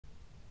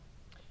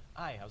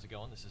Hi, how's it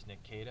going? This is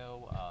Nick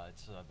Cato.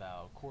 It's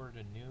about quarter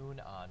to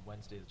noon on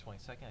Wednesday the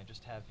 22nd. I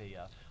just have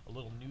a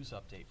little news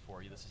update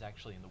for you. This is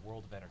actually in the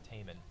world of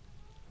entertainment.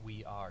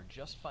 We are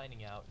just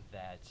finding out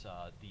that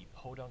the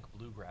Podunk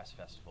Bluegrass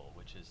Festival,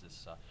 which is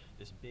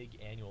this big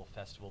annual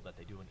festival that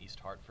they do in East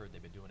Hartford, they've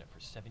been doing it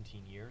for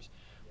 17 years.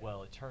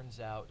 Well, it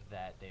turns out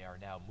that they are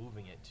now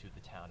moving it to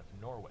the town of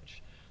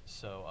Norwich.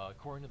 So,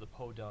 according to the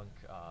Podunk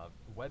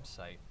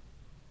website,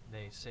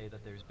 they say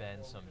that there's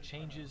been some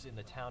changes in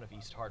the town of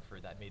East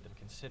Hartford that made them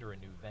consider a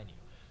new venue.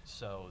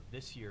 So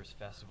this year's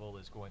festival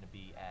is going to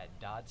be at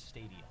Dodd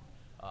Stadium,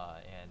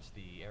 and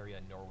the area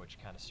in Norwich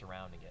kind of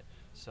surrounding it.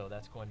 So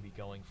that's going to be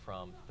going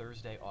from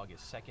Thursday,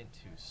 August 2nd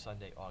to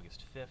Sunday,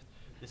 August 5th.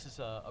 This is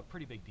a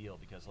pretty big deal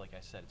because, like I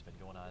said, it's been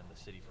going on in the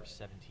city for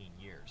 17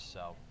 years.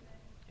 So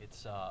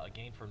it's a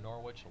gain for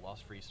Norwich, a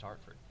loss for East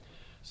Hartford.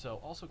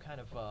 So also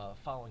kind of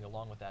following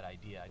along with that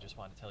idea, I just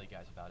want to tell you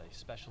guys about a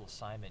special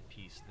assignment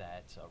piece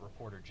that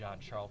reporter John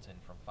Charlton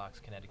from Fox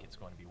Connecticut is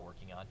going to be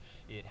working on.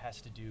 It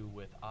has to do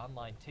with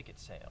online ticket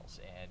sales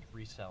and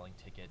reselling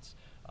tickets.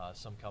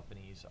 Some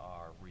companies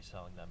are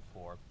reselling them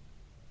for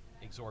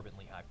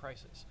exorbitantly high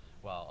prices,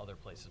 while other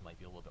places might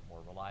be a little bit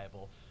more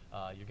reliable.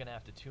 You're going to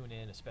have to tune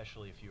in,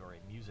 especially if you are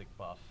a music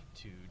buff,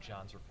 to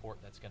John's report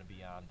that's going to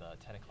be on the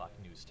 10 o'clock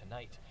news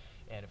tonight.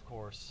 And of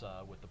course,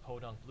 with the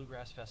Podunk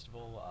Bluegrass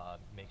Festival,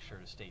 make sure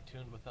to stay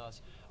tuned with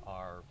us.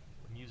 Our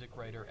music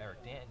writer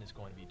Eric Danton is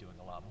going to be doing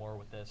a lot more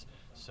with this,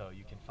 so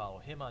you can follow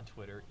him on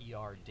Twitter.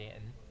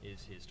 Danton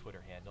is his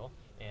Twitter handle,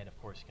 and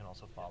of course you can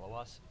also follow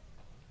us,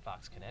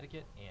 Fox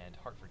Connecticut and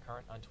Hartford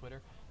Current on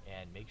Twitter,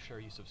 and make sure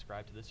you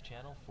subscribe to this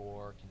channel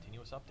for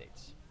continuous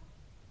updates.